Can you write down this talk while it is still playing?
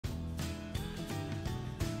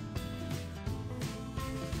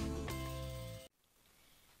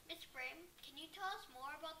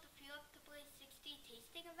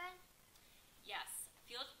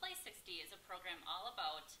program all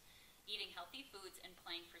about eating healthy foods and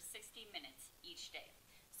playing for 60 minutes each day.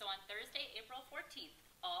 So on Thursday, April 14th,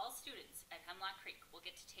 all students at Hemlock Creek will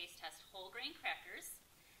get to taste test whole grain crackers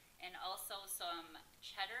and also some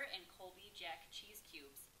cheddar and Colby Jack cheese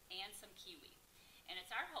cubes and some kiwi. And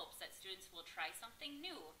it's our hopes that students will try something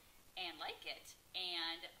new and like it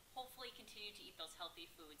and hopefully continue to eat those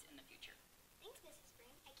healthy foods in the future. Thanks, Mrs.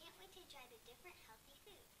 Broom. I can't wait to try the different healthy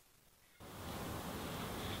foods.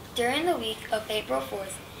 During the week of April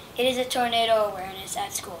 4th, it is a tornado awareness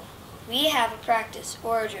at school. We have a practice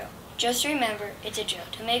or a drill. Just remember, it's a drill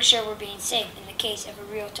to make sure we're being safe in the case of a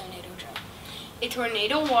real tornado drill. A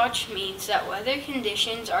tornado watch means that weather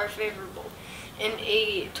conditions are favorable and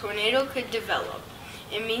a tornado could develop.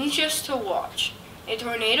 It means just to watch. A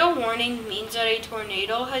tornado warning means that a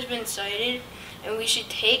tornado has been sighted and we should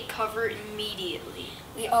take cover immediately.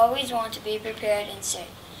 We always want to be prepared and safe.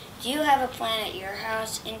 Do you have a plan at your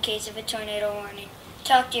house in case of a tornado warning?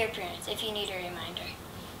 Talk to your parents if you need a reminder.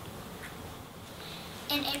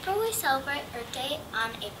 In April, we celebrate Earth Day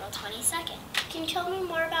on April 22nd. Can you tell me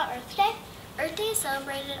more about Earth Day? Earth Day is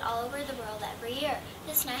celebrated all over the world every year.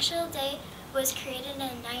 This national day was created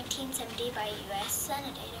in 1970 by a U.S.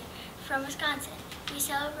 senator from Wisconsin. We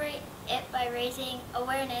celebrate it by raising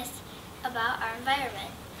awareness about our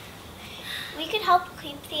environment. We could help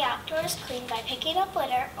keep the outdoors clean by picking up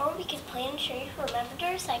litter, or we could plant trees, remember to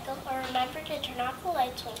recycle, or remember to turn off the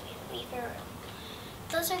lights when we leave a room.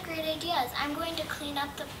 Those are great ideas. I'm going to clean up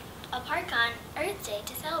a park on Earth Day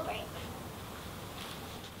to celebrate.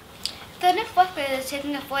 Third and fourth graders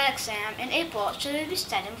taking a FOIA exam in April. Should we be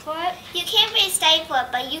studying for it? You can't be studying for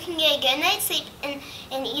it, but you can get a good night's sleep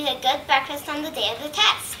and eat a good breakfast on the day of the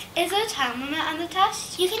test. Is there a time limit on the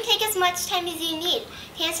test? You can take as much time as you need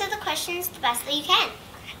to answer the questions the best that you can.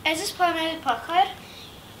 Is this part of my report card?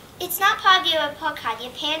 It's not part of your report card.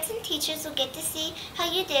 Your parents and teachers will get to see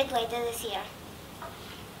how you did later this year.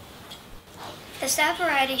 The staff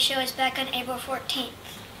variety show is back on April 14th.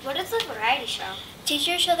 What is the variety show?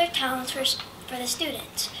 Teachers show their talents for the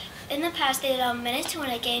students. In the past, they did minutes to win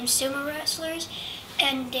a game, sumo wrestlers,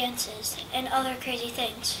 and dances, and other crazy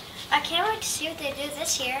things. I can't wait to see what they do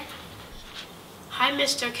this year. Hi,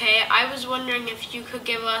 Mr. K. I was wondering if you could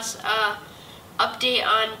give us an update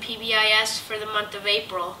on PBIS for the month of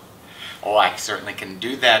April. Oh, I certainly can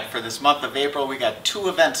do that. For this month of April, we got 2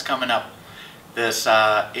 events coming up. This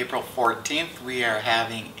April 14th, we are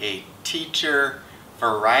having a teacher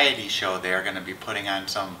variety show. They are going to be putting on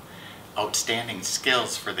some outstanding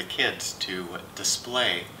skills for the kids to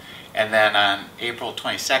display. And then on April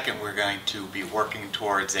 22nd, we're going to be working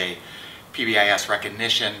towards a PBIS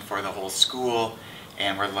recognition for the whole school,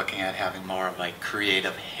 and we're looking at having more of like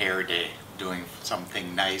creative hair day, doing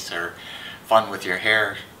something nice or fun with your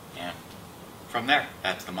hair, and from there,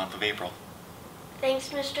 that's the month of April. Thanks,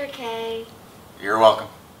 Mr. K. You're welcome.